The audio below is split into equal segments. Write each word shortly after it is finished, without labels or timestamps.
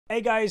Hey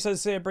guys,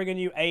 Huzzy here bringing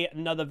you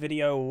another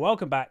video.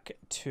 Welcome back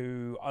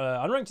to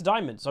Unranked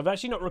Diamonds. I've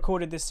actually not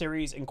recorded this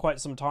series in quite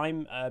some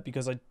time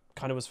because I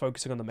kind of was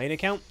focusing on the main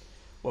account.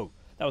 Whoa,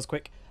 that was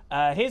quick.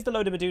 Here's the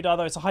load of Meduda,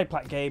 though. It's a high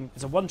plat game.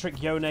 It's a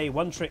one-trick EUNE,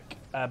 one-trick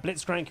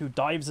Blitzcrank who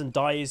dives and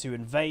dies, who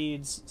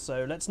invades.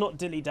 So let's not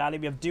dilly-dally.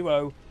 We have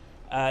duo.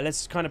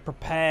 Let's kind of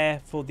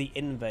prepare for the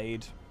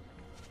invade.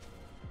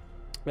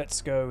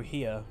 Let's go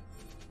here.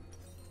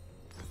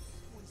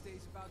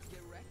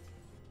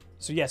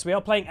 So yes, we are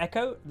playing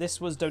Ekko.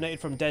 This was donated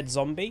from Dead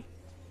Zombie.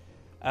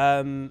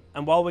 And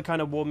while we're kind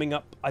of warming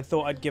up, I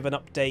thought I'd give an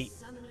update.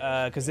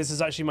 Because this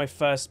is actually my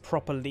first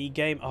proper league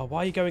game. Oh, why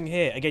are you going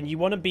here? Again, you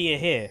want to be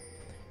here.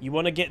 You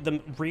want to get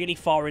them really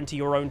far into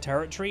your own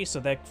territory so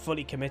they're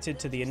fully committed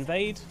to the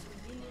invade.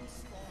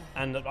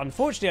 And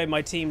unfortunately,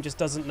 my team just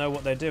doesn't know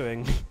what they're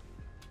doing.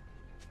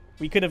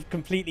 We could have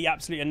completely,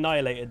 absolutely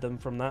annihilated them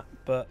from that.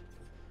 But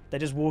they're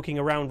just walking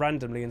around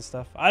randomly and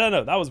stuff. I don't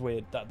know. That was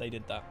weird that they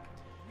did that.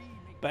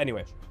 But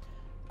anyway,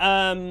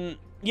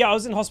 yeah, I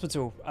was in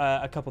hospital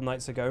a couple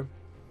nights ago.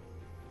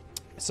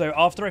 So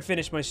after I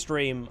finished my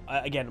stream,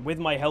 again, with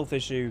my health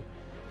issue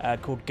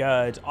called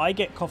GERD, I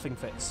get coughing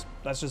fits.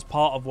 That's just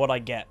part of what I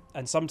get.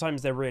 And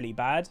sometimes they're really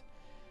bad.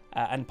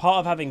 And part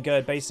of having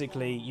GERD,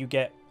 basically, you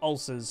get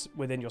ulcers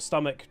within your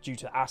stomach due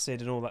to acid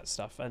and all that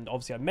stuff. And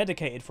obviously I'm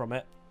medicated from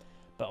it.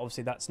 But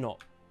obviously that's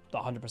not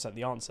 100%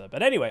 the answer.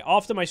 But anyway,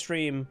 after my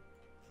stream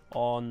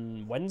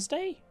on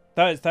Wednesday?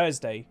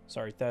 Thursday.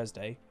 Sorry,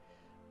 Thursday.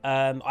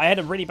 I had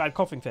a really bad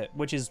coughing fit,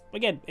 which is,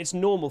 again, it's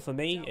normal for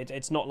me.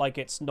 It's not like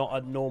it's not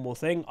a normal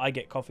thing. I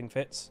get coughing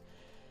fits.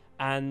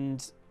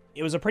 And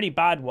it was a pretty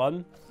bad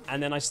one.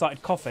 And then I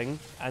started coughing.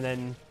 And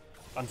then,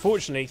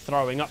 unfortunately,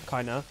 throwing up,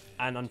 kind of.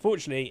 And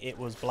unfortunately, it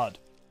was blood.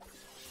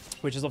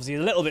 Which is obviously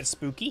a little bit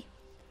spooky.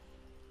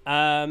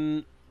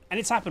 And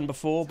it's happened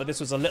before, but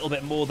this was a little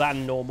bit more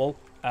than normal.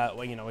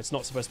 Well, you know, it's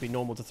not supposed to be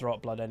normal to throw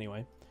up blood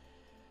anyway.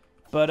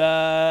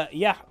 But,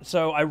 yeah,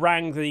 so I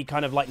rang the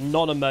kind of, like,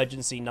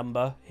 non-emergency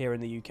number here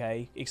in the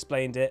UK,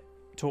 explained it,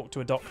 talked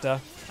to a doctor,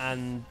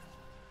 and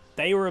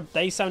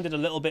they sounded a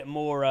little bit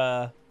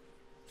more,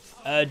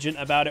 urgent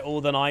about it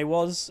all than I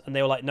was, and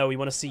they were like, no, we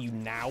want to see you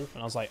now,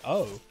 and I was like,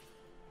 oh,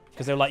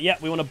 because they were like, yeah,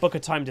 we want to book a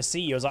time to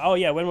see you. I was like, oh,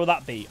 yeah, when will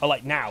that be? Oh,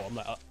 like, now. I'm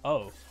like,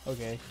 oh,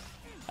 okay.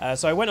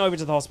 So I went over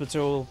to the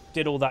hospital,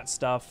 did all that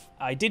stuff.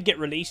 I did get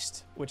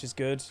released, which is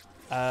good.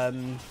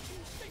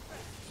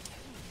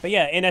 But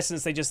yeah, in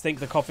essence, they just think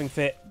the coughing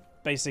fit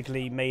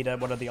basically made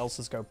one of the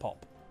ulcers go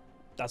pop.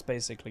 That's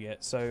basically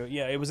it. So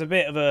yeah, it was a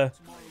bit of a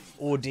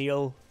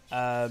ordeal.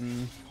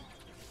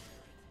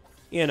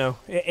 You know,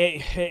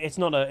 it's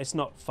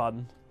not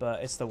fun,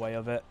 but it's the way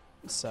of it.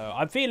 So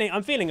I'm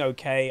feeling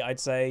okay,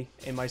 I'd say,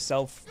 in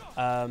myself.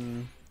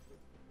 You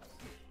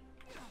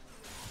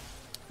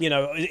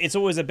know, it's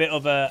always a bit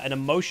of an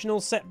emotional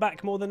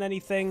setback more than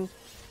anything.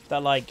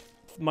 That, like,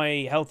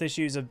 my health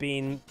issues have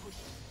been...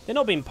 They've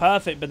not been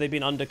perfect, but they've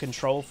been under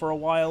control for a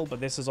while.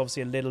 But this is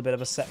obviously a little bit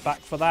of a setback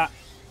for that.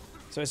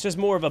 So it's just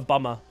more of a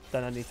bummer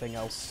than anything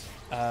else.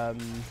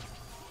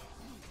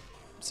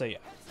 So yeah.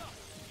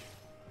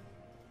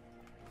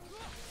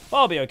 But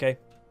I'll be okay.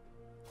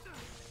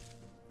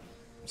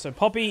 So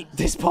Poppy...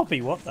 This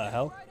Poppy, what the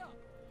hell?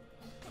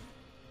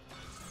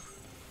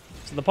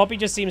 So the Poppy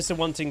just seems to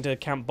wanting to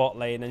camp bot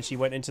lane, and she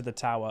went into the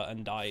tower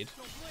and died.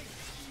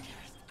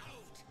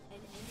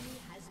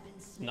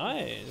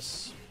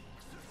 Nice.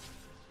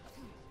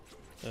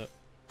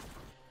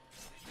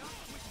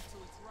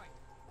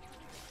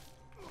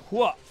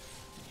 What?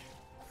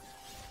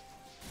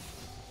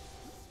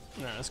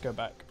 No, let's go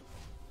back.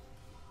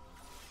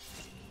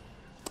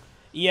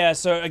 Yeah,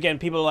 so again,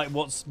 people are like,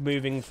 what's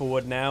moving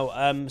forward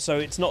now? So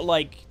it's not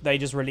like they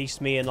just released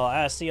me and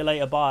like, see you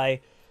later, bye.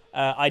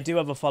 I do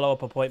have a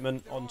follow-up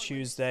appointment on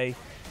Tuesday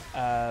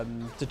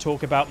to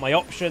talk about my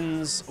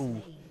options.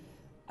 Ooh.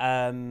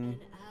 Yeah,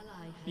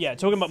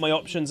 talking about my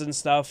options and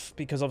stuff,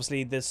 because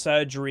obviously the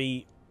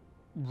surgery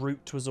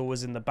route was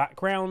always in the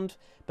background,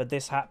 but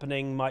this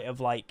happening might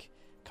have, like,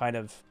 kind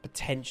of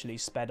potentially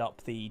sped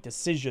up the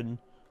decision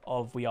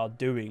of we are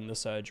doing the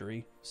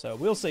surgery. So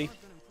we'll see.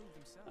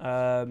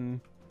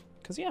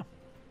 Because, yeah.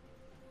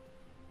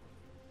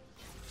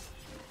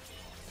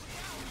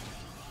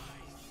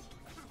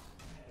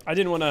 I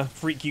didn't want to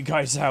freak you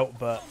guys out,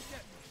 but,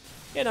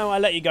 you know, I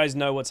let you guys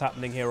know what's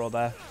happening here or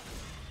there.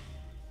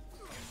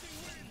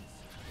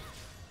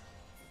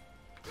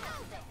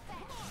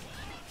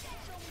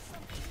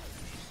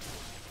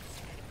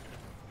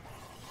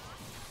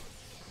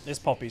 This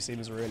Poppy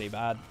seems really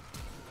bad.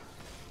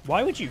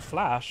 Why would you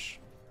flash?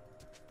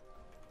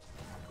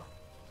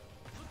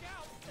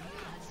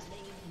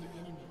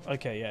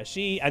 Okay, yeah,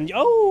 she... And,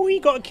 oh, he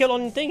got a kill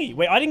on thingy.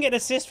 Wait, I didn't get an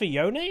assist for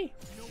EUNE?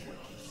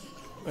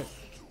 Wait,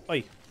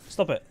 oi,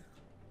 stop it.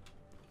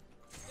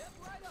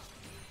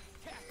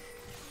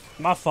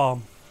 My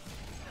farm.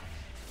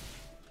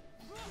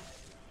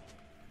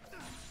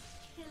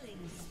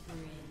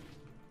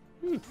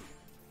 Well,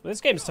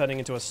 this game's turning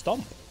into a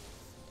stomp.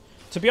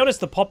 To be honest,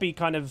 the Poppy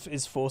kind of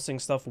is forcing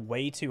stuff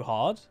way too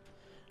hard.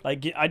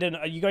 Like, I don't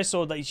know, you guys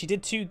saw that she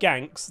did 2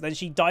 ganks, then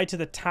she died to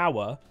the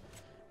tower,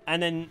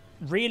 and then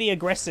really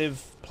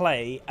aggressive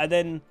play, and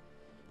then,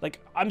 like,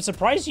 I'm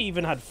surprised she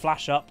even had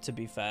flash up, to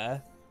be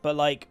fair. But,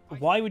 like,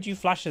 why would you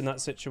flash in that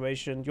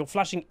situation? You're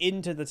flashing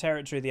into the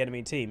territory of the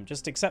enemy team.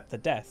 Just accept the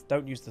death.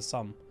 Don't use the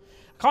sum.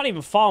 I can't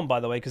even farm, by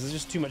the way, because there's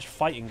just too much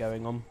fighting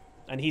going on.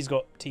 And he's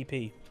got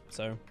TP,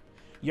 so...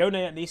 EUNE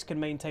at least can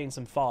maintain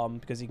some farm,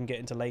 because he can get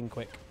into lane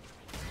quick.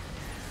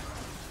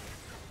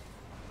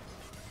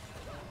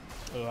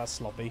 Oh, that's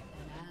sloppy.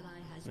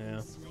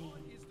 Yeah.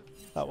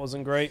 That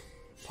wasn't great.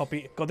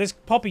 Poppy... God, this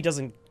Poppy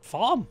doesn't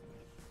farm.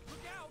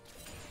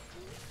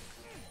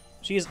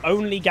 She is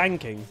only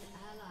ganking.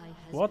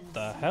 What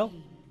the hell?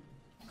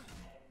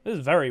 This is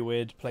a very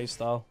weird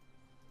playstyle.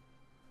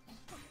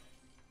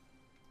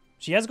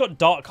 She has got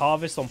Dark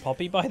Harvest on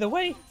Poppy, by the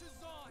way.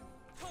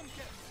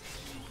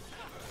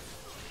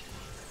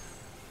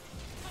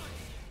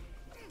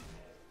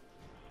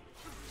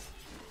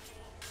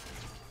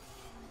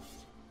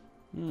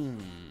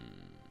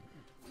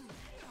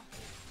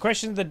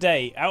 Question of the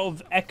day. Out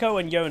of Ekko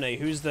and EUNE,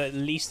 who's the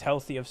least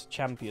healthy of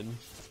champion?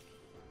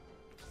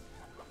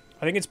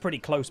 I think it's pretty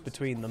close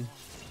between them.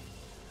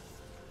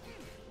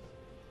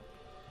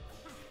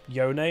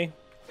 EUNE.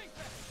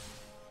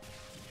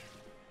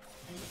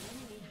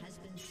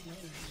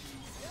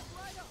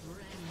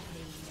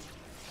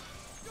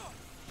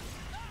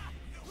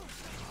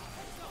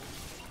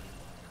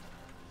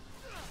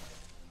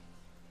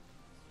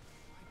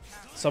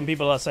 Some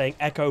people are saying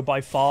Ekko by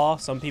far.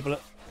 Some people are...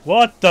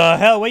 What the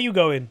hell? Where are you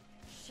going?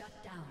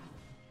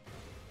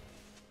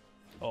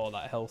 Oh,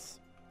 that health.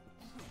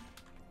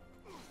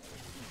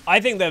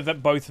 I think they're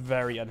both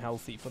very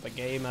unhealthy for the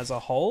game as a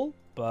whole,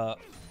 but...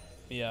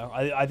 Yeah,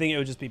 I think it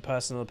would just be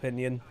personal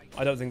opinion.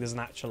 I don't think there's an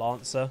actual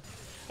answer.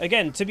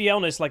 Again, to be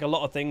honest, like a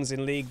lot of things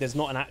in League, there's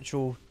not an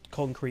actual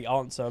concrete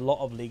answer. A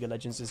lot of League of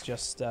Legends is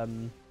just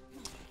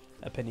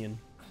opinion.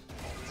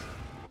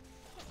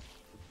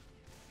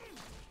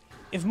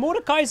 If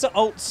Mordekaiser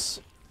ults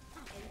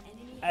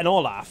an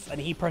Olaf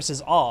and he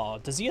presses R,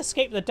 does he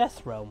escape the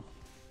Death Realm?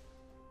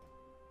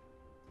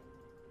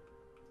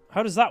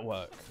 How does that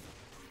work?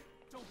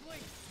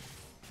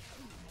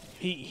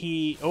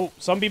 Oh,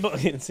 some people...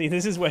 See,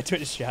 this is where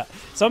Twitch chat.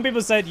 Some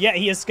people said, yeah,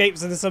 he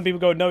escapes, and then some people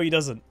go, no, he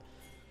doesn't.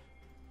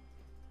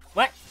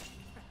 What?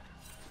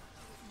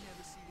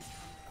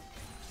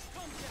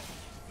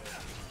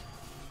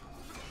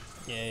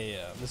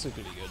 Yeah. This is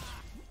going to be good.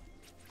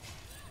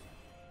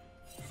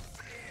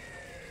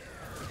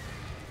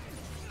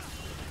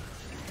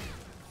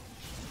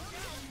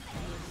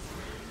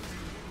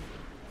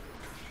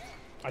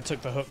 I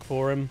took the hook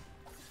for him.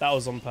 That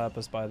was on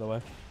purpose, by the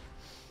way.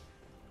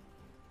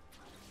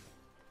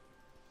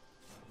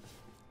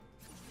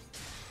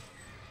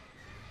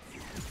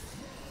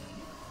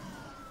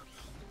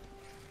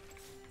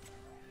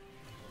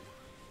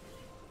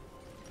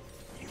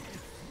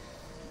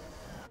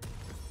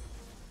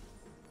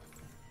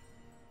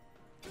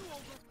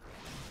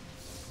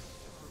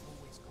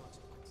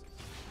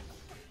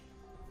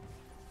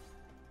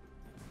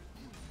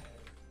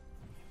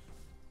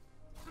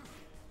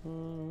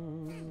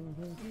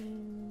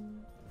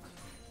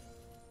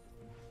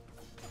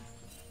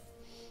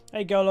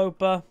 Hey,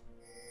 Golopa.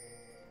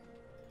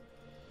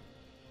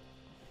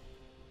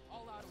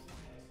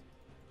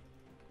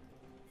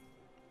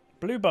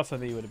 Blue buff for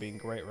me would have been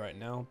great right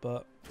now,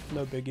 but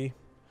no biggie.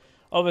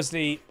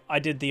 Obviously, I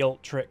did the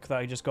ult trick that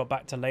I just got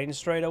back to lane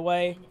straight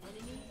away.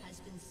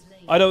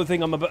 I don't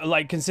think I'm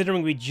like,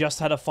 considering we just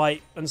had a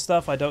fight and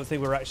stuff, I don't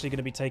think we're actually going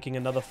to be taking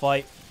another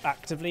fight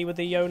actively with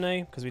the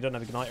EUNE, because we don't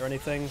have Ignite or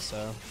anything,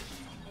 so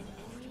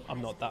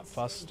I'm not that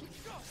fussed.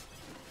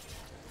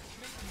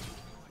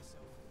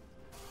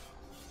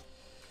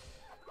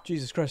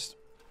 Jesus Christ.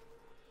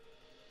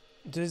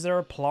 Is there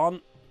a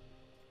plant?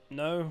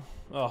 No?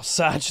 Oh,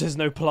 sad, there's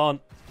no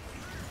plant.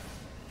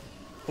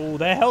 Oh,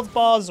 their health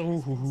bars.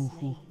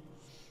 Ooh.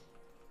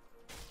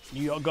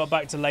 You got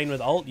back to lane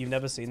with ult? You've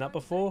never seen that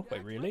before?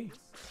 Wait, really?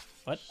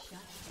 What?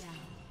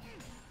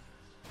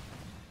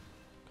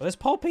 Well, this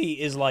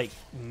Poppy is, like,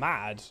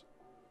 mad.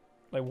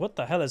 Like, what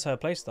the hell is her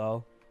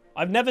playstyle?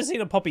 I've never seen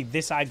a Poppy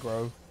this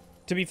aggro.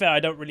 To be fair, I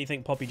don't really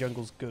think Poppy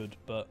jungle's good,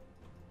 but...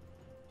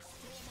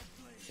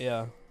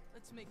 Yeah.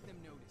 Let's make them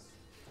notice.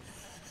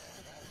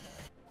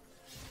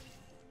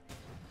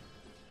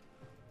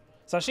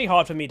 It's actually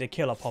hard for me to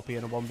kill a Poppy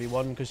in a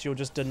 1v1, because she'll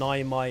just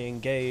deny my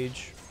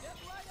engage.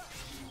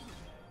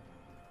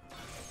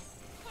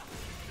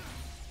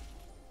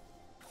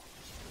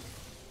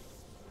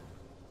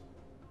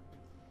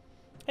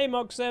 Hey,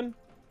 Moxem.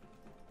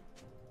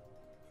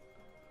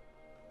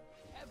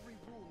 Every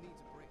rule needs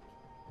a break.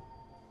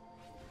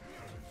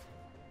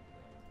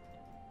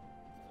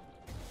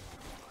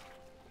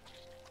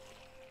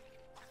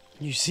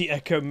 You see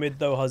Ekko mid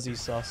though, Huzzy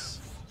sus.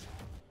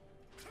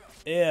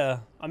 Yeah,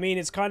 I mean,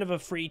 it's kind of a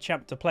free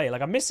champ to play.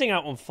 Like, I'm missing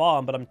out on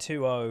farm, but I'm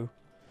 2-0.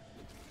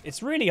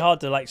 It's really hard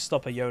to, like,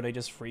 stop a EUNE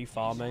just free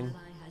farming.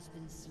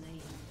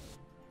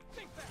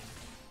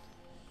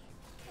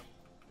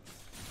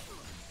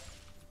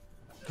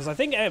 Because I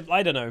think,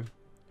 I don't know.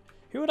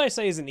 Who would I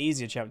say is an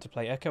easier champ to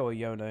play, Ekko or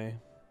EUNE?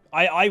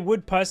 I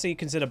would personally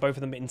consider both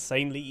of them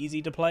insanely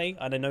easy to play.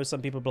 And I know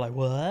some people be like,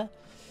 what?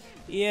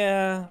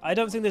 Yeah, I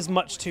don't think there's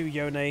much to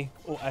EUNE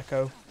or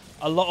Ekko.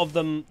 A lot of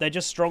them, they're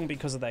just strong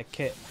because of their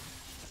kit.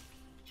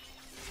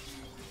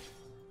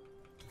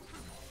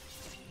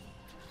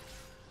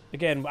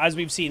 Again, as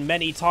we've seen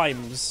many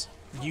times,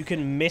 you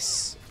can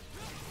miss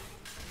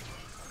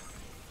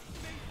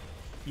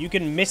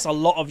a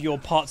lot of your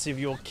parts of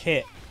your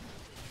kit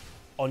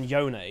on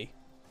EUNE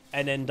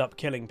and end up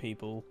killing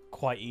people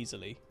quite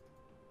easily.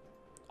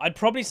 I'd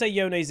probably say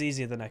EUNE is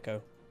easier than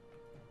Ekko.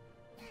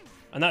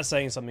 And that's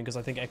saying something because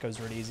I think Ekko is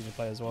really easy to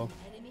play as well.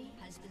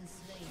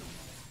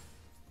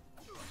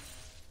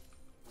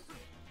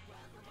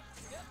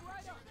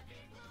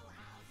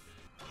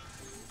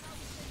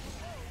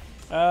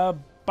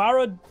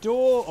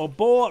 Barador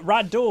or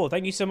Rador,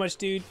 thank you so much,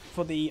 dude,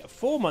 for the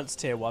 4 months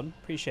tier 1.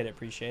 Appreciate it,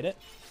 appreciate it.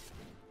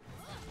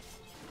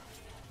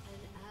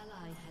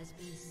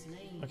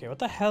 Okay, what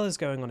the hell is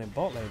going on in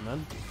bot lane,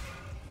 man?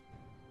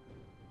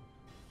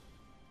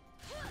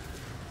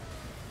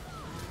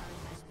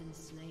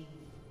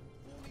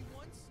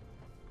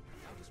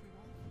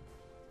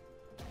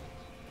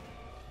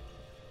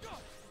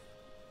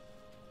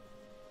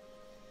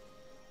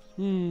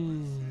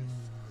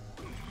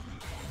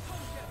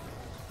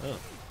 Oh.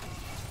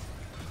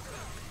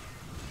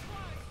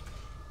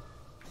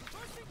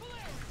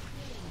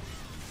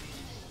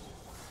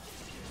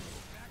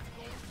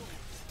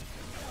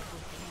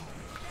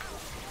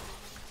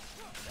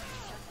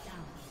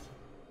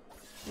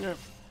 Yeah.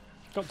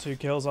 Got 2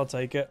 kills, I'll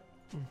take it.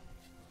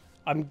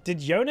 Did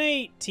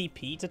EUNE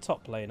TP to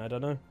top lane? I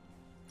don't know.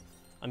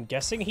 I'm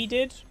guessing he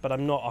did, but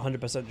I'm not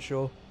 100%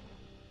 sure.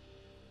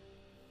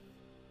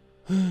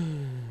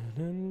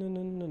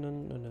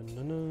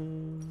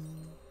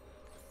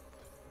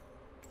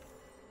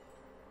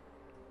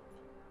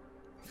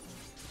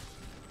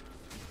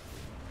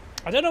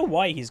 I don't know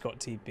why he's got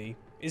TP.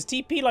 Is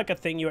TP like a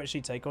thing you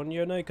actually take on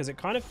EUNE? Because it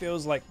kind of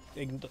feels like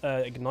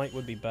Ignite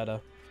would be better.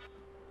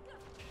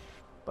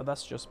 But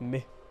that's just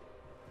me.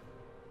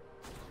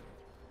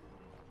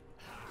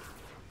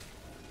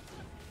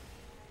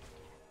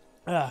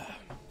 But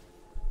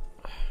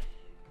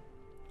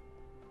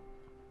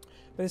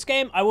this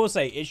game, I will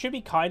say, it should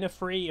be kind of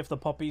free if the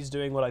Poppy's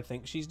doing what I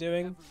think she's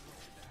doing.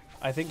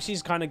 I think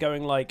she's kind of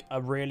going like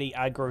a really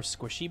aggro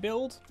squishy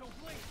build.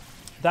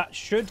 That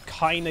should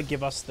kind of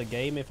give us the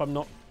game if I'm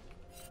not,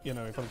 you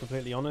know, if I'm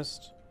completely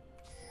honest.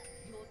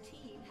 Your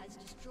team has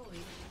destroyed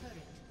a turret.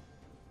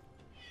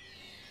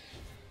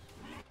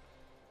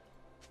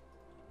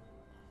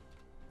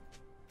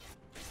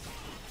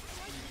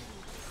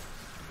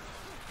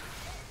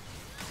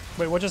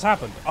 Wait, what just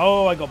happened?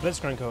 Oh, I got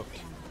Blitzcrank hooked.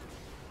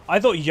 I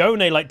thought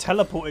EUNE like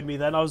teleported me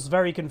then. I was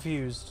very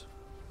confused.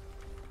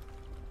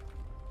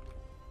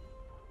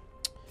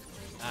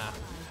 Ah.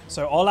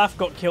 So Olaf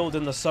got killed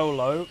in the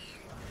solo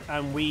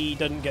and we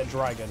didn't get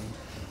Dragon.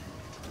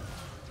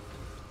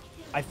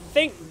 I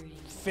think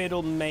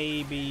Fiddle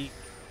maybe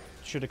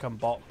should have come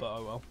bot, but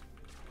oh well.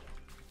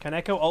 Can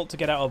Ekko ult to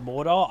get out of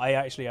Mordor? I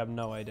actually have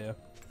no idea.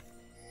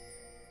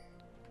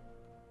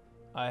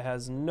 I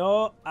has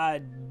no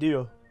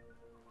idea.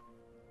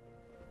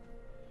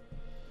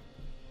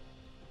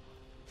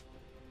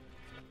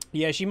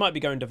 Yeah, she might be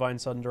going Divine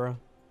Sunderer.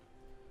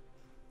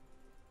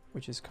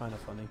 Which is kind of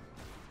funny.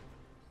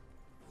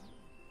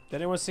 Did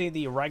anyone see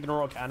the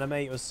Ragnarok anime?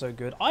 It was so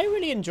good. I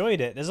really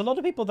enjoyed it. There's a lot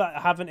of people that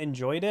haven't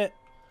enjoyed it.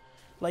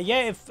 Like,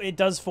 yeah, if it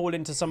does fall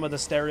into some of the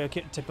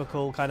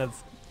stereotypical kind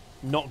of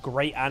not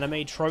great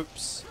anime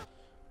tropes.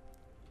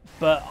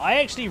 But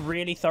I actually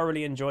really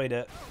thoroughly enjoyed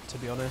it, to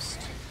be honest.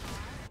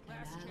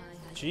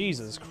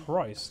 Jesus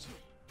Christ.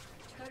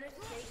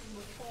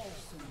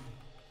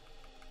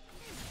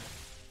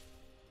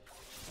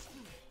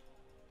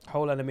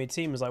 Whole enemy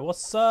team is like,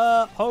 what's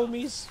up,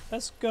 homies?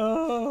 Let's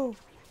go.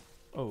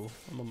 Oh,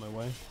 I'm on my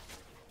way.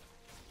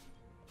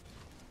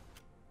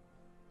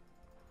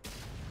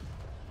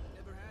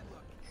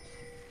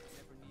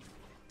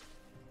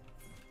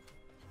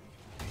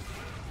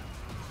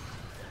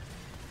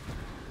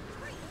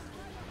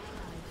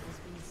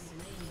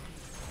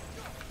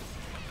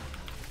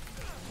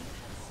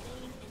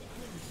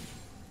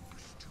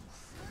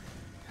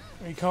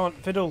 You can't,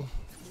 Fiddle.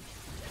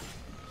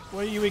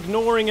 Why are you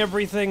ignoring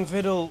everything,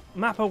 Fiddle?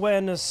 Map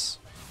awareness.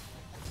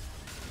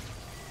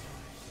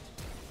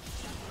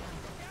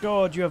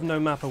 God, you have no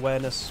map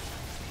awareness.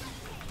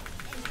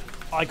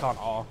 I can't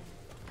R.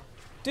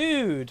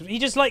 Dude, he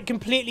just like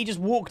completely just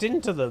walked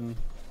into them.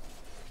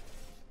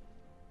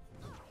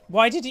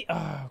 Why did he?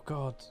 Oh,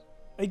 God.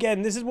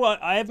 Again, this is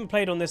what I haven't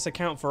played on this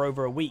account for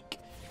over a week.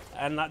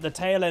 And at the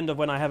tail end of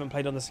when I haven't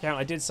played on this account,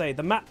 I did say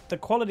the map, the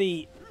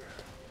quality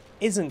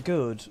isn't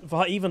good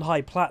for even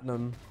high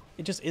platinum.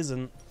 It just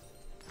isn't.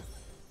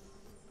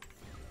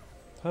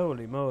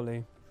 Holy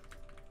moly.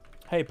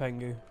 Hey,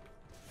 Pengu.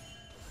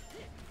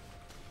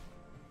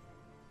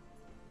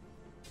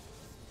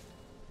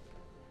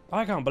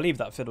 I can't believe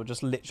that Fiddle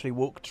just literally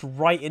walked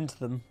right into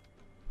them.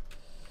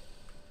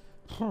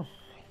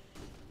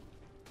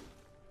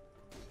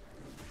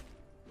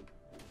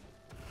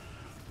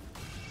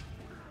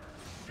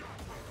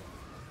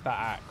 That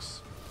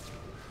axe.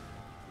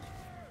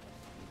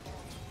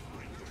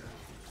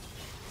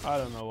 I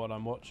don't know what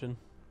I'm watching.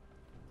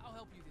 I'll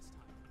help you this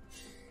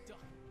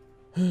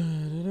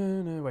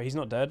time. Wait, he's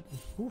not dead.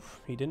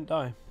 Oof, he didn't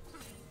die.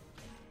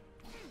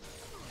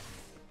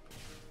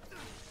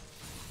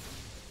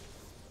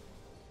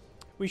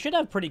 We should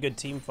have pretty good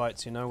team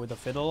fights, you know, with a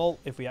fiddle ult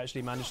if we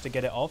actually manage to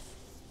get it off.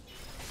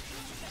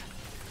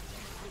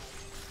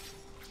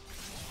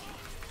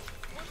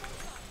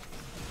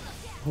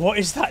 What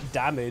is that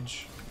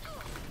damage?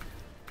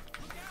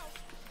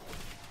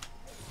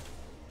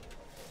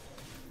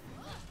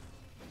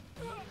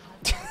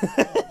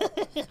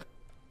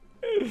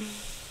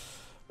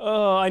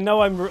 Oh, I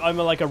know I'm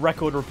like a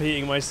record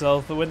repeating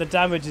myself, but when the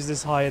damage is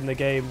this high in the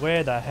game,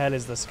 where the hell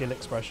is the skill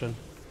expression?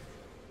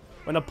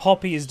 When a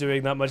Poppy is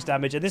doing that much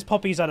damage, and this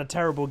Poppy's had a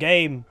terrible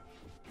game,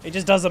 it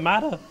just doesn't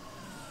matter.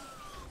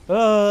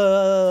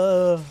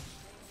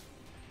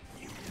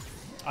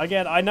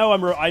 Again, I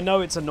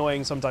know it's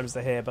annoying sometimes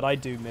to hear, but I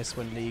do miss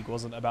when League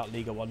wasn't about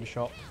League of One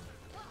Shot.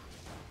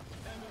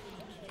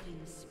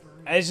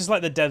 And it's just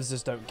like the devs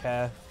just don't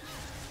care.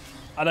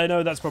 And I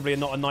know that's probably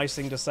not a nice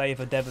thing to say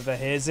if a dev ever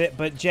hears it,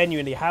 but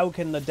genuinely, how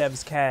can the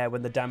devs care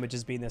when the damage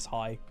has been this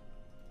high?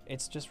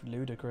 It's just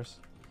ludicrous.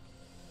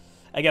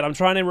 Again, I'm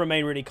trying to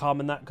remain really calm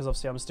in that because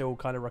obviously I'm still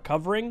kind of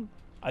recovering.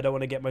 I don't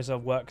want to get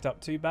myself worked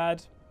up too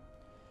bad.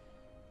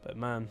 But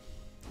man,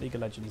 League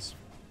of Legends.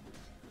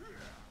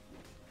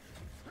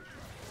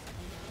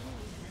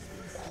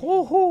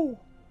 Woohoo!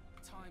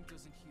 Time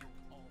doesn't heal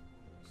all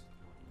wounds.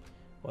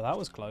 Well, that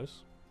was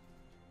close.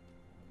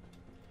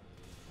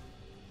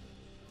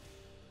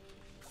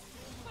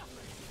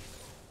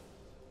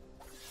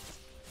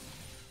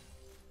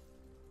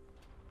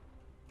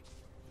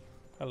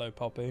 Hello,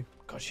 Poppy.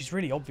 God, she's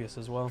really obvious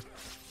as well.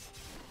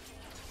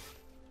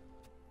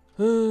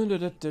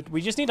 We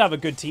just need to have a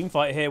good team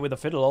fight here with a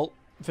Fiddle ult.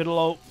 Fiddle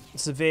ult,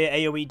 severe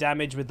AoE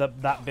damage with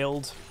that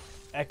build.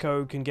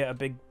 Ekko can get a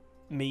big...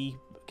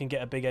 can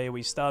get a big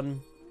AoE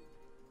stun.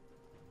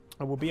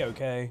 And we'll be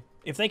okay.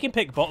 If they can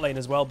pick bot lane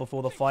as well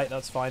before the fight,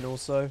 that's fine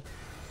also.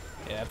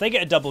 Yeah, if they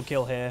get a double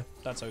kill here,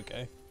 that's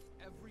okay.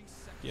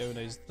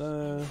 EUNE's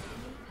there.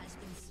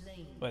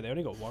 Wait, they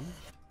only got one?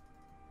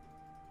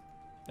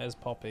 There's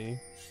Poppy.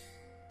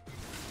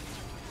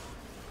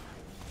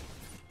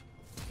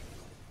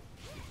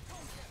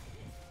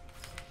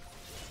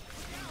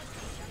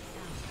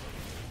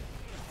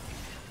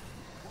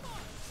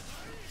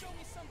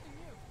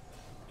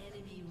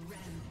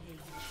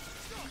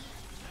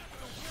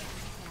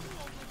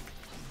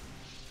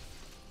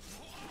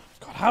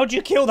 God, how'd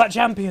you kill that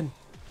champion?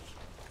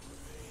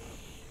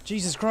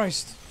 Jesus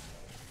Christ.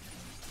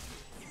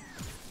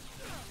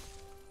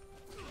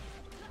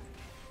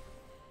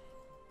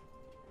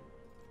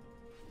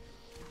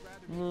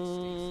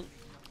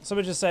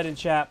 Someone just said in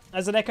chat,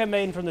 as an Ekko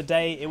main from the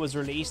day it was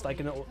released, I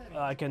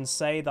can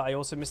say that I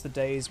also miss the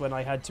days when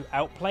I had to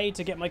outplay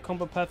to get my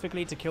combo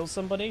perfectly to kill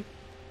somebody.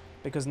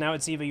 Because now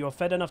it's either you're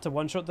fed enough to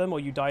one-shot them or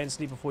you die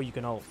instantly before you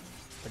can ult.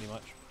 Pretty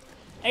much.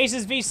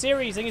 Aces V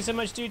Series, thank you so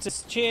much, dude.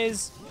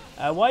 Cheers.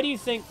 Why do you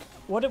think...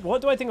 What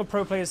do I think of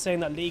pro players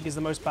saying that League is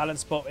the most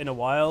balanced spot in a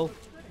while?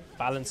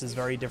 Balance is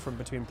very different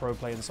between pro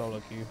play and solo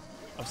queue.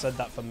 I've said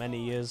that for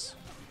many years.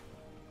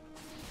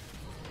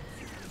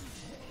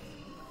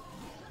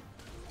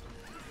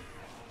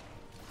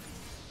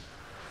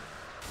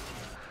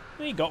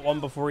 He got one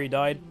before he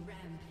died.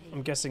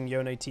 I'm guessing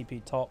EUNE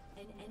TP top.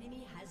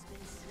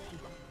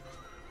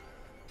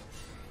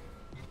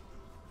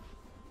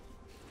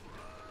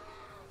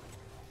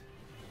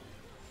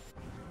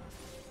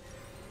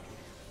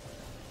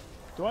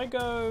 Do I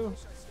go...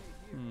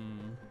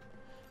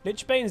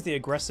 Lichbane's the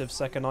aggressive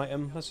second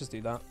item. Let's just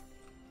do that.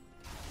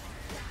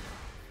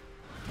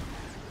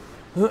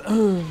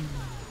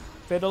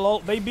 Fiddle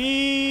ult,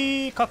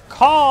 baby!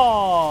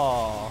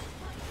 Caca!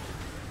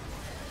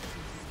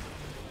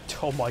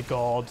 Oh my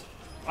god.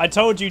 I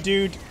told you,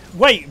 dude.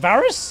 Wait,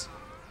 Varus?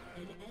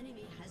 An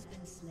enemy has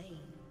been slain.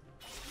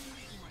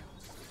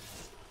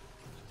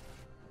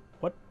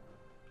 What?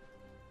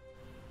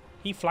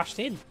 He flashed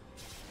in.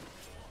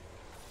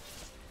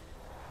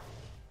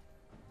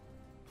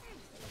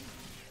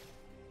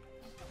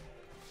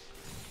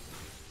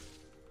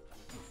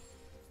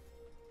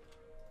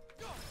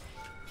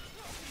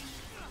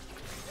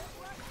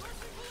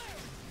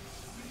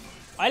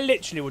 I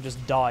literally will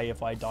just die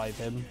if I dive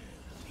him.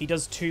 He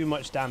does too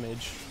much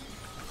damage.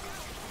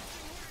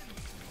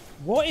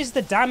 What is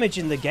the damage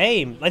in the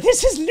game? Like,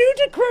 this is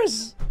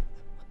ludicrous!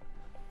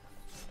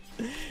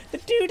 The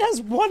dude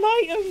has one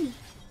item!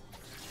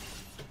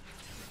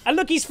 And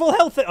look, he's full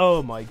health.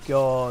 Oh my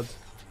god.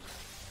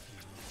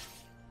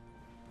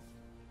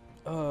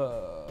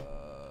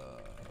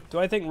 Do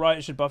I think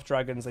Riot should buff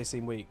dragons? They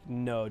seem weak.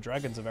 No,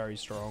 dragons are very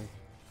strong.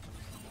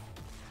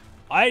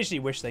 I actually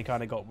wish they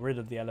kind of got rid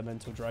of the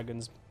elemental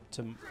dragons,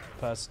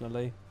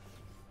 personally.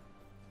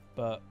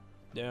 But,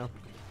 yeah.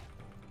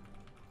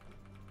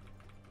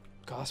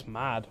 God, that's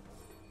mad.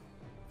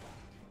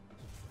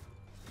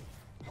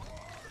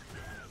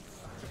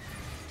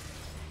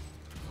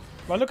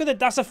 Well, look at it.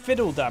 That's a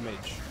Fiddle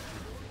damage.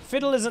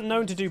 Fiddle isn't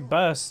known to do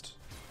burst.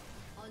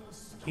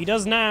 He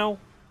does now.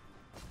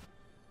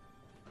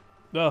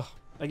 Ugh.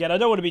 Again, I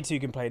don't want to be too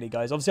complaining,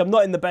 guys. Obviously, I'm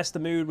not in the best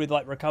of mood with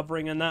like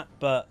recovering and that,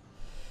 but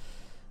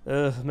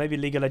maybe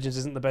League of Legends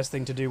isn't the best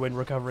thing to do when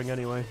recovering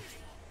anyway.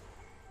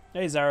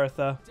 Hey, Zaratha.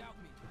 Doubt me.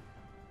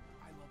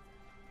 I love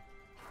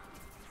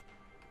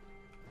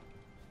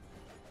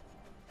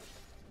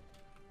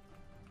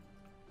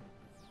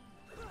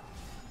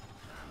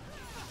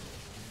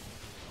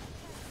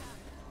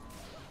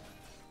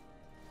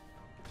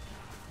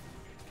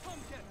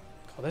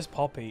God, this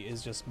Poppy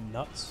is just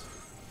nuts.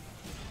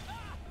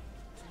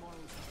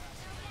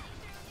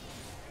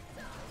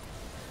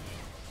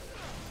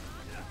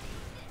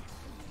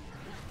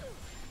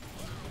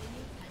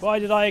 Why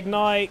did I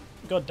ignite?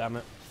 God damn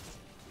it.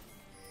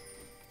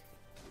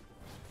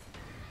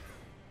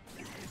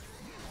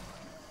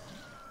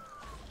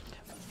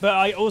 But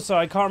I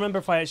can't remember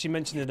if I actually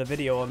mentioned it in a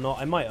video or not.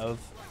 I might have.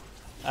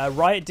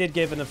 Riot did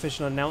give an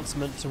official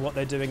announcement to what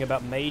they're doing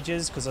about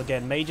mages, because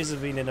again, mages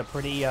have been in a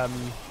pretty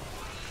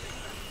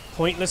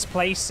pointless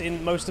place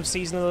in most of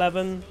Season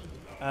 11.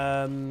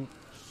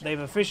 They've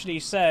officially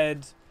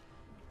said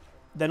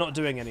they're not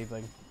doing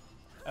anything.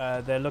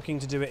 They're looking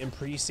to do it in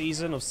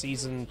pre-season of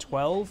Season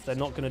 12. They're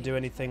not going to do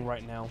anything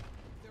right now.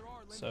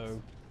 So,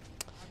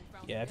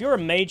 yeah, if you're a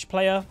mage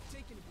player,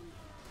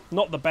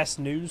 not the best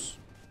news.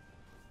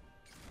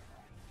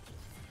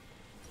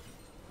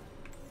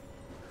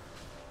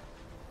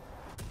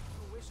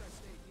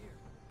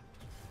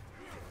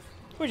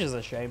 Which is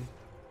a shame.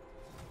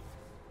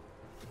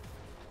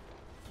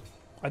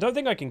 I don't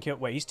think I can kill...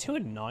 Wait, he's 2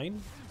 and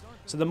 9?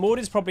 So the Maud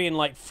is probably in,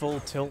 like,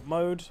 full tilt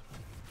mode.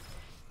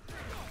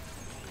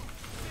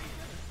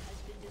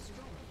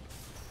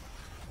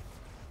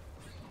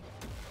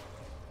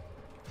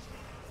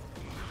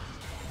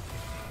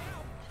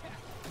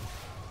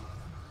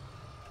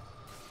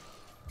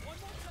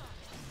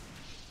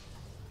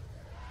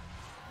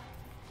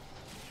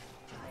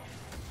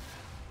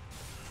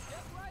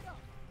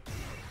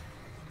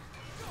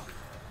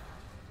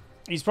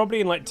 He's probably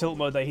in like tilt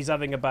mode that he's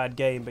having a bad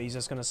game, but he's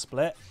just going to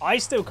split. I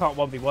still can't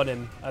 1v1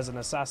 him as an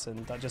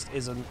assassin. That just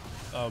isn't...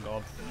 Oh,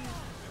 God.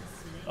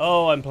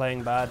 Oh, I'm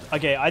playing bad.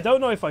 Okay, I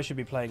don't know if I should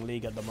be playing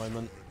League at the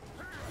moment.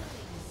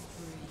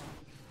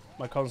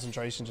 My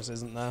concentration just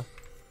isn't there.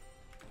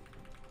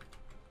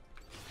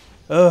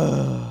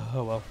 Oh,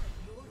 well.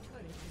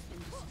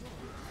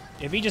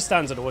 If he just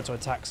stands at auto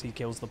attacks, he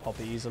kills the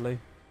Poppy easily.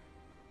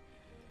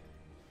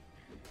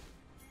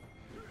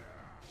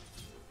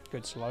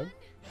 Good slow.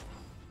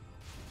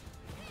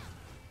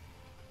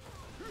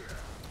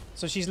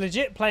 So she's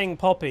legit playing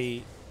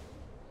Poppy,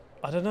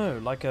 I don't know,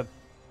 like a...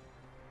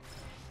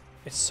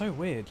 It's so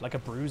weird, like a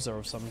bruiser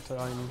of some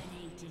kind.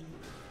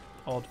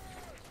 Odd.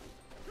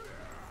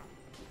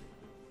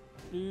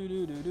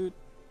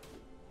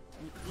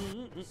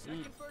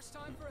 second first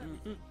time for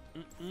everything.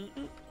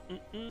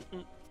 Go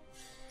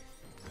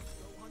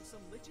hunt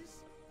some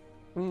liches?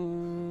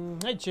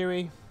 Hey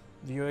Chewy,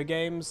 viewer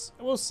games,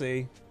 we'll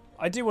see.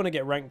 I do want to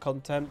get ranked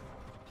content.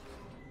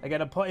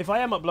 Again, if I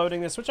am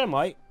uploading this, which I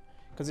might,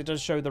 because it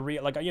does show the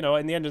real, like, you know,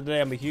 in the end of the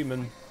day, I'm a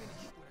human.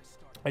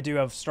 I do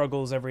have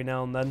struggles every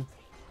now and then.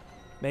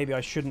 Maybe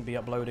I shouldn't be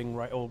uploading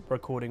right or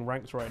recording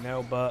ranked right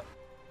now, but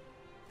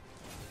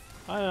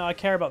I don't know, I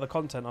care about the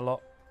content a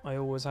lot. I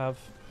always have.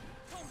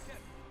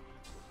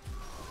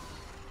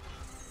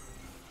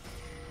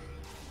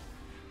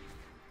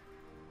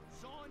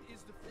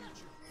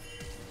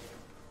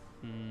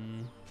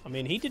 I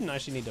mean, he didn't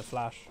actually need a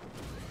flash.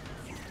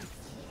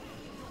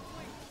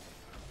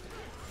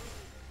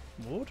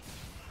 Ward?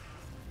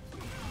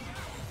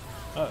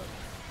 Oh.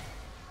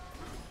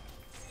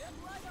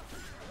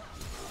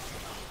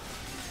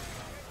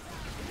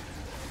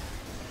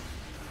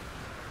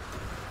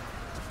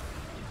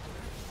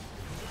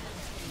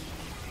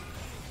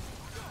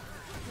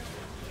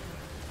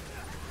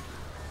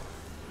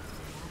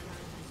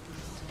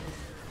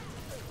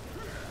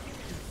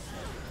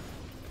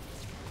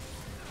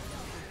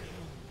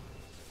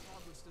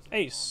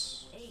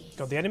 Ace.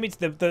 God, the enemies.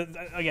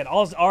 Again,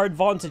 our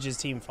advantage is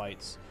team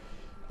fights.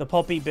 The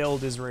Poppy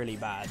build is really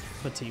bad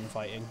for team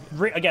fighting.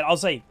 Again, I'll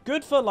say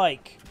good for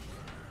like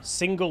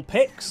single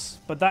picks,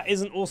 but that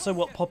isn't also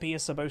what Poppy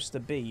is supposed to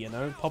be. You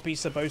know, Poppy's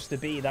supposed to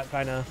be that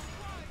kind of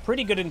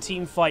pretty good in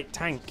team fight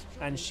tank,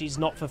 and she's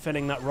not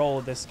fulfilling that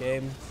role this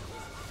game.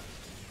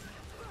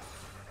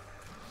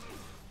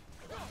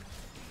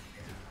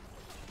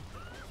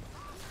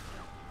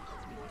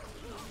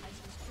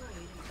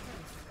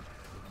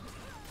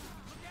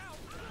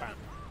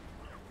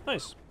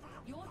 Nice.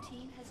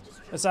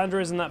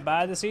 Lissandra isn't that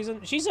bad this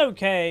season. She's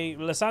okay.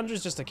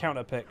 Lissandra's just a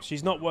counter pick.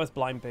 She's not worth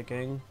blind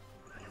picking.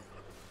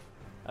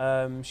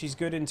 She's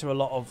good into a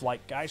lot of,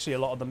 like, actually a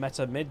lot of the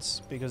meta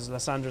mids, because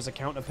Lissandra's a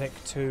counter pick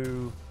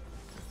to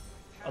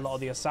a lot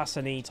of the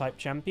assassin-y type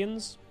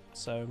champions.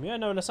 So, yeah,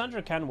 no,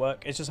 Lissandra can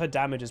work. It's just her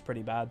damage is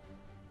pretty bad.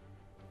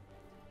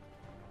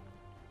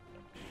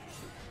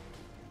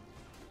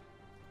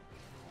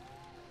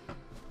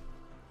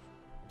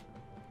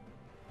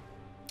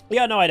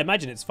 Yeah, no, I'd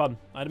imagine it's fun.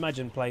 I'd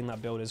imagine playing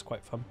that build is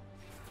quite fun.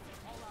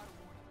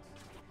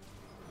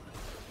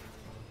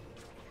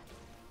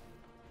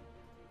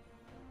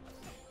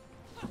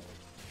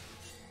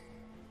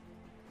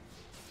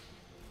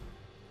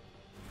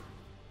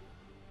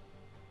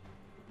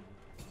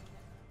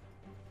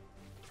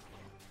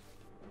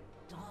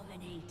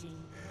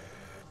 Dominating.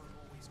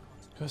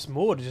 Because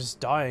Maud is just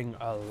dying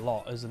a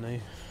lot, isn't he?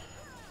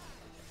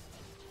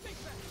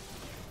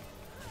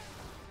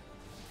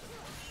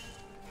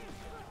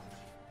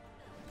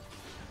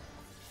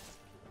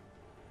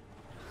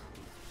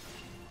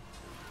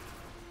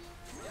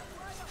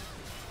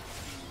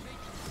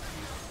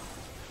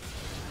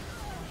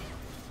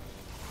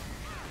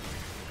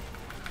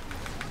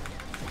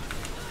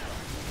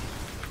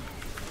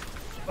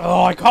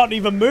 Oh, I can't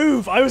even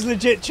move. I was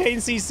legit chain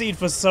CC'd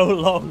for so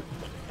long.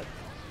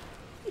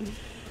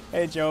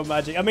 Hey, Joe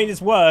Magic. I mean,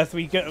 it's worth.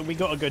 We got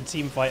a good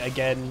team fight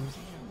again,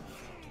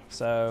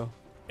 so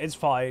it's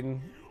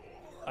fine.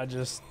 I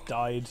just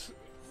died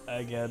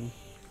again.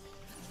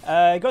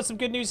 Got some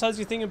good news. How's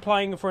your thing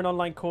applying for an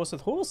online course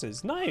with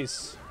horses?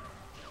 Nice.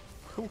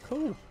 Cool,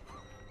 cool.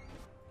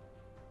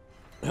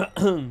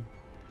 So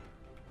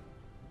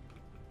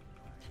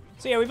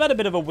yeah, we've had a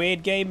bit of a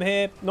weird game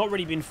here. Not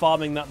really been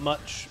farming that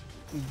much,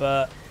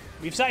 but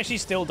we've actually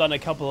still done a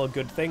couple of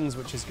good things,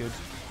 which is good.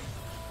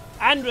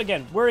 And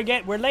again, we're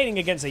laning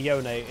against a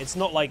EUNE. It's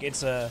not like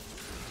it's a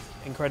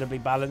incredibly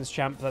balanced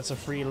champ that's a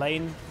free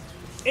lane.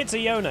 It's a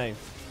EUNE.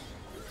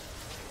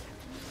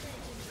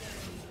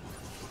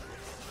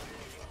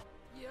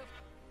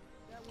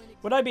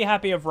 Would I be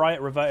happy if Riot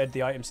reverted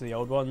the items to the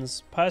old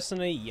ones?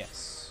 Personally,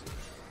 yes.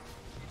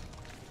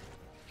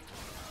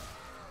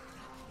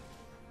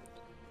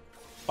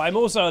 But I'm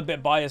also a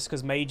bit biased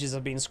because mages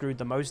have been screwed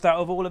the most out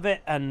of all of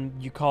it,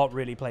 and you can't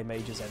really play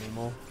mages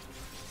anymore.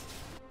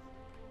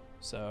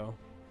 So,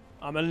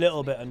 I'm a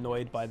little bit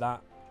annoyed by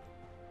that.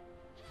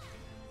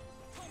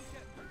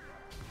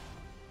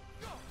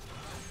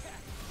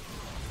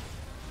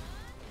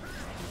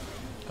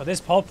 Oh, this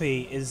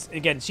Poppy is,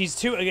 again, she's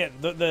too, again,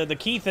 the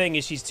key thing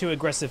is she's too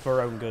aggressive for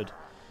her own good.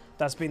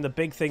 That's been the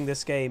big thing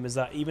this game, is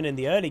that even in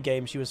the early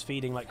game, she was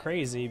feeding like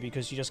crazy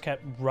because she just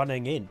kept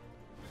running in.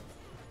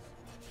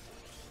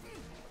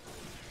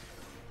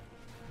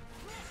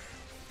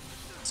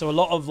 So a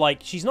lot of,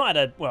 like, she's not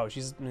at a, well,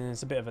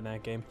 it's a bit of an air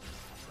game.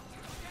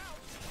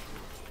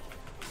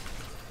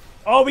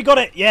 Oh, we got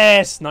it!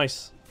 Yes!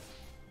 Nice.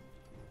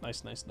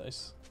 Nice, nice,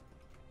 nice.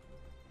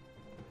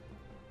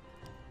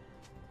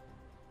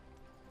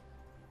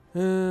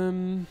 What's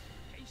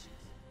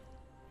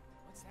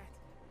that?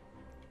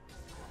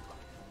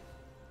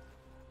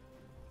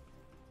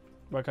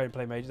 Why can't you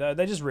play mages?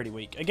 They're just really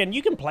weak. Again,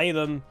 you can play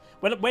them.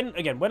 When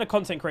a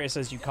content creator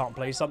says you can't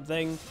play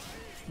something,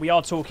 we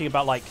are talking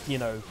about, like, you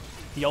know,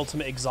 the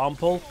ultimate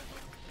example.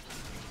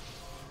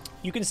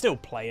 You can still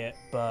play it,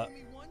 but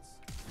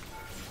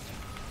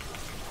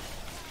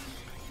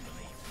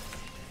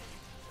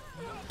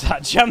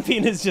that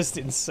champion is just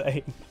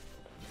insane.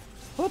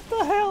 What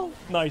the hell?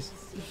 Nice.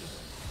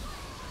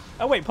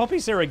 Oh wait,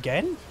 Poppy's here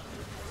again?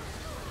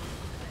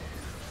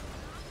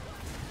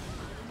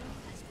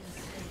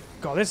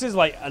 God, this is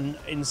like an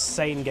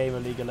insane game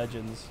of League of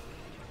Legends.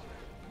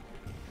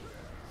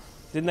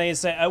 Didn't they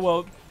say, oh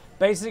well,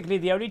 basically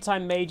the only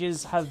time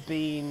mages have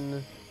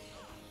been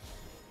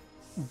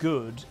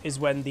good is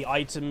when the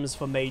items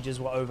for mages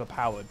were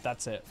overpowered.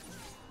 That's it.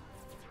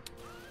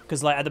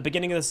 Because like at the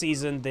beginning of the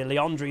season, the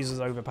Leandries was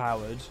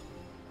overpowered.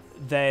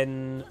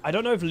 Then, I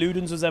don't know if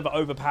Ludens was ever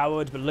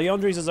overpowered, but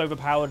Leandries was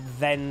overpowered.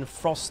 Then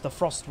Frost, the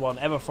Frost one,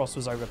 Everfrost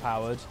was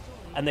overpowered.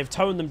 And they've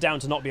toned them down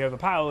to not be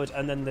overpowered,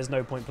 and then there's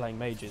no point playing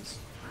mages.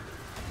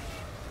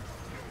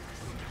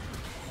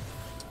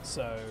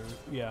 So,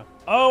 yeah.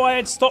 Oh, I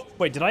had stopped.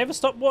 Wait, did I have a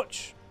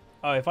stopwatch?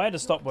 Oh, if I had a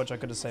stopwatch, I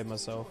could have saved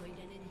myself.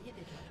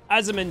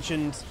 As I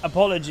mentioned,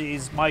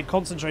 apologies. My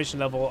concentration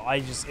level,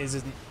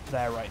 isn't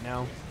there right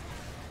now.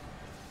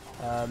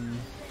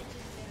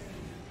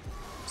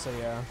 So,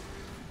 yeah.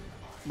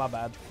 My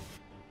bad.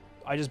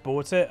 I just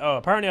bought it. Oh,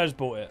 apparently I just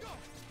bought it.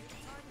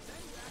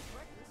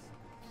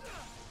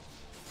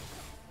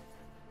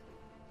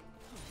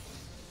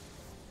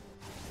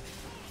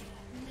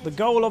 The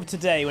goal of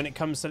today, when it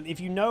comes to, if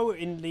you know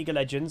in League of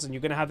Legends and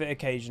you're going to have it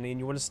occasionally, and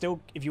you want to still,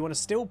 if you want to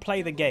still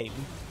play the game,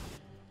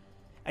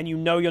 and you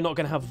know you're not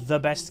going to have the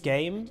best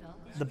game,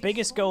 the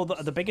biggest goal,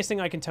 the biggest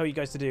thing I can tell you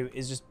guys to do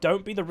is just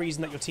don't be the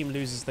reason that your team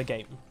loses the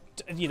game.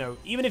 You know,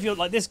 even if you're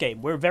like this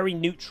game, we're very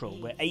neutral.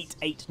 We're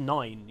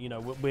 8-8-9. You know,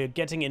 we're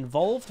getting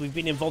involved. We've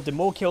been involved in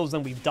more kills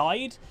than we've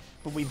died,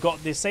 but we've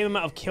got the same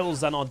amount of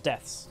kills than our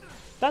deaths.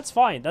 That's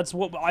fine. That's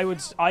what I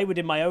would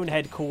in my own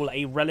head call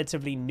a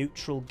relatively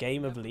neutral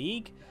game of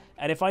League.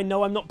 And if I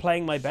know I'm not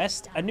playing my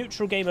best, a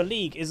neutral game of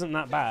League isn't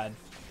that bad.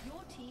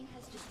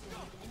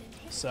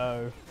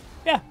 So,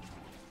 yeah.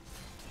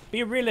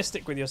 Be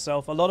realistic with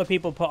yourself. A lot of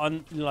people put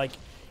on, like,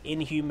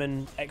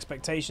 inhuman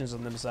expectations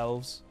on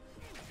themselves.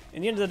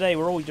 In the end of the day,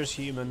 we're all just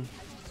human.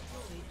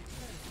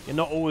 You're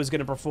not always going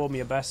to perform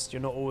your best.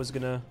 You're not always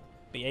going to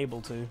be able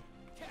to.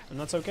 And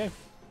that's okay.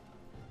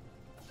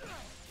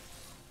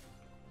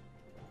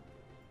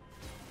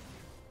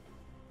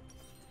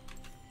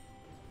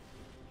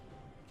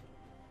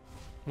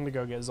 I'm gonna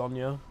go get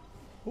Zonya.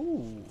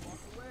 Ooh.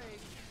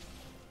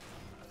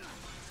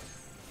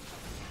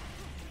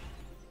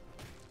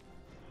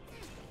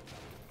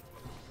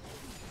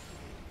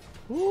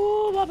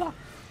 Ooh, baba.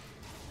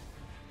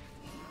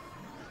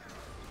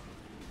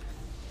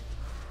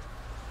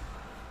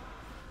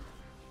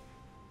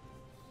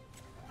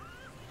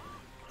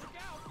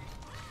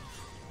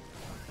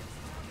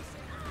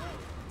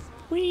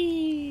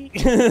 Whee!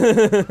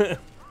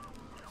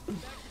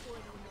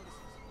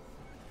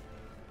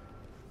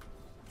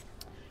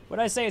 Would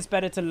I say it's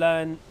better to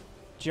learn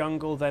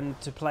jungle than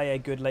to play a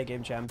good late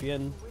game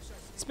champion?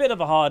 It's a bit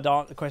of a hard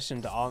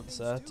question to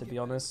answer, to be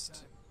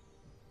honest.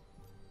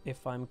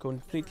 If I'm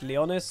completely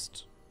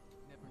honest.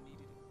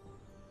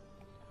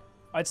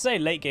 I'd say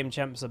late game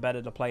champs are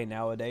better to play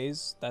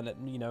nowadays than,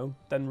 you know,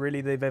 than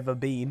really they've ever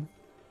been.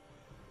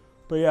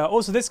 But yeah,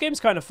 also this game's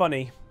kind of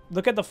funny.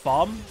 Look at the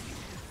farm.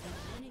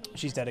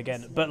 She's dead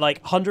again. But like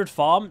 100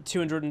 farm,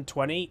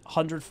 220,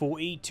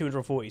 140,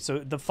 240. So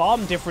the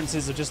farm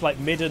differences are just like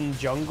mid and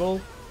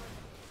jungle.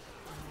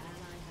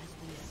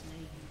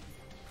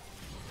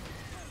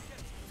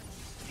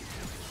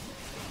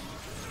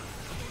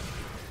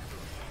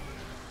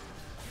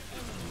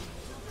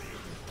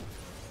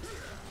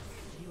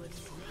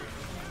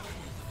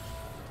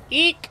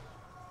 Eek!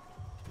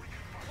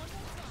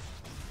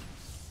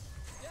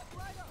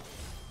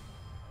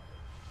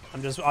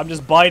 I'm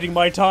just biding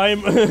my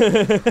time.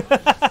 There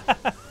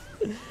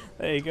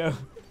you go.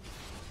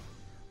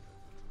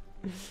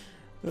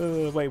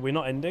 Wait, we're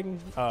not ending?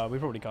 We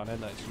probably can't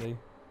end actually.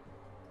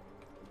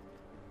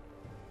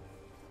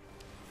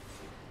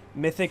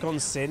 Mythic on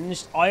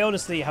Singed? I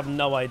honestly have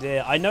no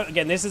idea. I know,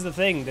 again, this is the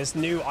thing. This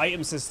new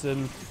item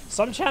system.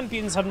 Some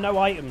champions have no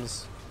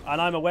items,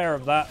 and I'm aware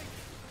of that.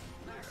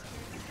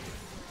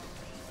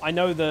 I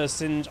know the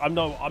Singed, I'm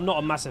not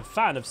a massive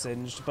fan of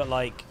Singed, but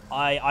like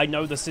I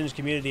know the Singed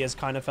community has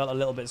kind of felt a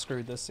little bit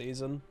screwed this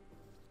season.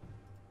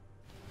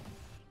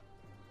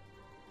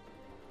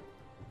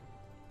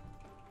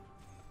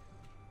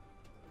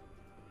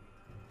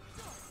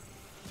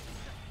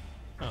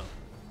 Oh.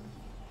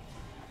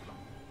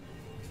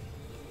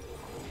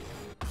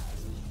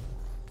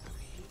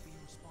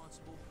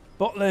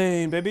 Bot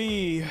lane,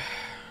 baby.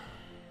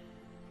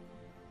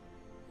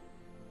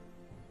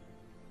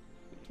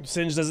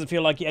 Singed doesn't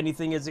feel like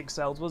anything is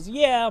excelled was.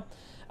 Yeah,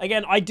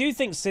 again, I do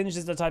think Singed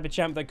is the type of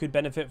champ that could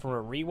benefit from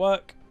a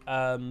rework.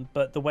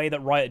 But the way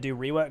that Riot do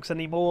reworks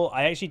anymore,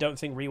 I actually don't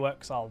think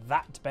reworks are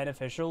that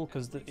beneficial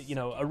because, you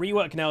know, a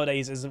rework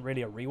nowadays isn't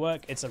really a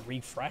rework, it's a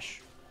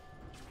refresh.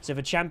 So if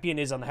a champion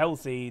is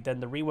unhealthy, then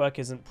the rework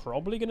isn't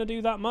probably going to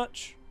do that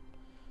much.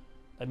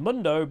 And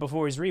Mundo,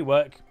 before his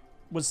rework,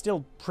 was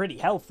still pretty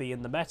healthy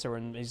in the meta,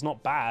 and he's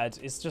not bad.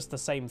 It's just the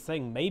same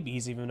thing. Maybe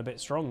he's even a bit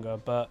stronger,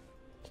 but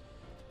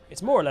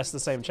it's more or less the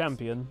same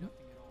champion.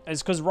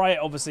 It's because Riot,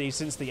 obviously,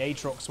 since the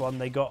Aatrox one,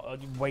 they got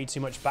way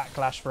too much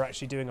backlash for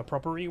actually doing a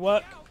proper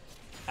rework.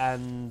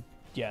 And,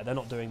 yeah, they're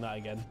not doing that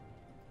again.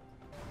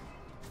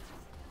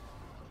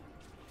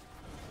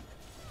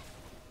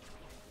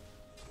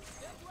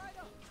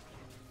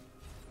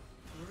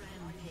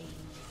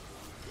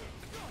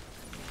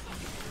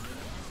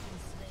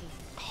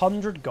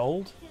 $100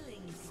 gold?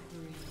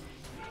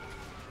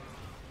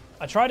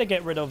 I try to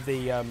get rid of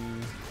the,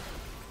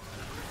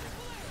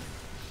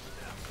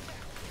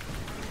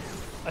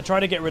 I try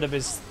to get rid of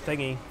his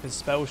thingy, his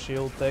spell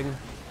shield thing.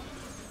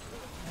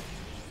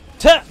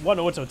 One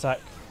auto attack.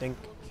 Dink.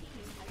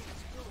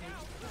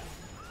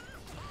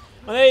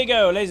 Well, there you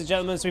go, ladies and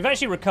gentlemen. So we've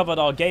actually recovered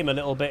our game a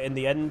little bit in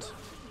the end,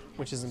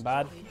 which isn't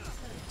bad.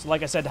 So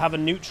like I said, have a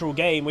neutral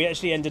game. We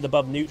actually ended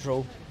above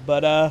neutral.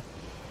 But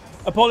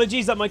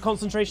apologies that my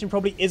concentration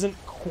probably isn't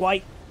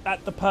quite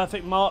at the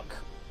perfect mark.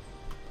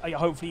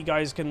 Hopefully you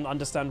guys can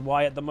understand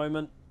why at the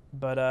moment.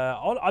 But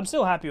I'm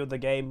still happy with the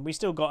game. We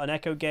still got an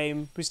Ekko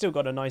game. We still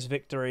got a nice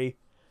victory.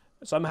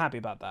 So I'm happy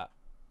about that.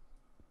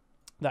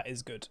 That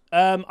is good.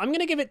 I'm going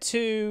to give it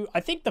to, I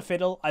think, the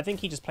Fiddle. I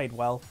think he just played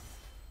well.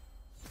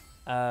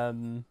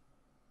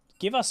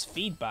 Give us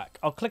feedback.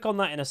 I'll click on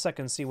that in a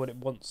second, see what it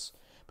wants.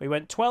 But he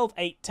went 12,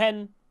 8,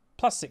 10,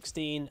 plus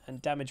 16,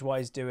 and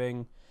damage-wise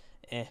doing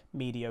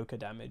mediocre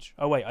damage.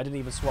 Oh, wait, I didn't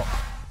even swap.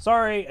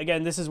 Sorry.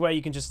 Again, this is where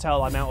you can just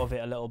tell I'm out of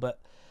it a little bit.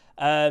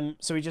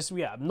 So we just,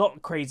 yeah,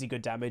 not crazy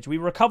good damage. We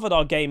recovered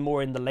our game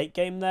more in the late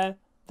game there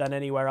than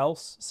anywhere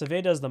else.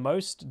 Severe does the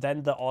most,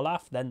 then the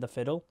Olaf, then the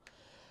Fiddle.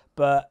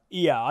 But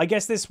yeah, I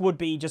guess this would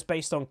be just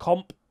based on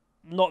comp.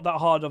 Not that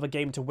hard of a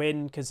game to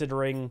win,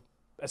 considering,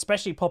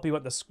 especially Poppy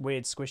went the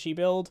weird squishy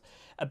build.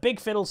 A big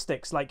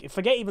Fiddlesticks, like,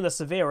 forget even the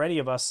Severe or any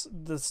of us,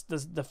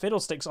 the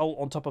Fiddlesticks ult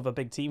on top of a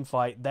big team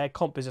fight, their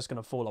comp is just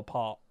going to fall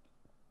apart.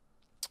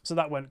 So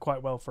that went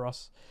quite well for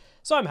us.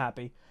 So I'm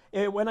happy.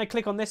 When I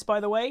click on this, by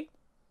the way,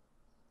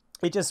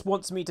 it just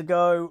wants me to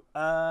go,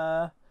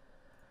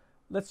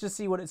 let's just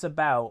see what it's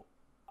about.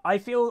 I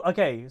feel,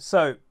 okay,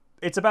 so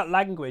it's about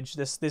language,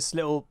 this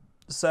little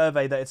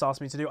survey that it's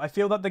asked me to do. I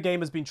feel that the game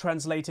has been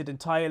translated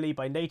entirely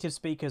by native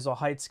speakers or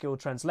high-skilled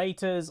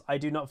translators. I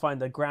do not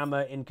find the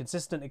grammar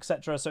inconsistent,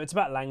 etc. So it's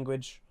about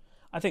language.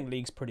 I think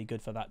League's pretty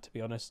good for that, to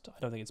be honest. I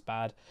don't think it's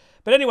bad.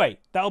 But anyway,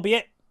 that'll be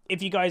it.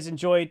 If you guys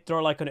enjoyed,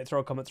 throw a like on it, throw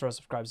a comment, throw a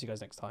subscribe. See you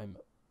guys next time.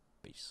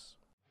 Peace.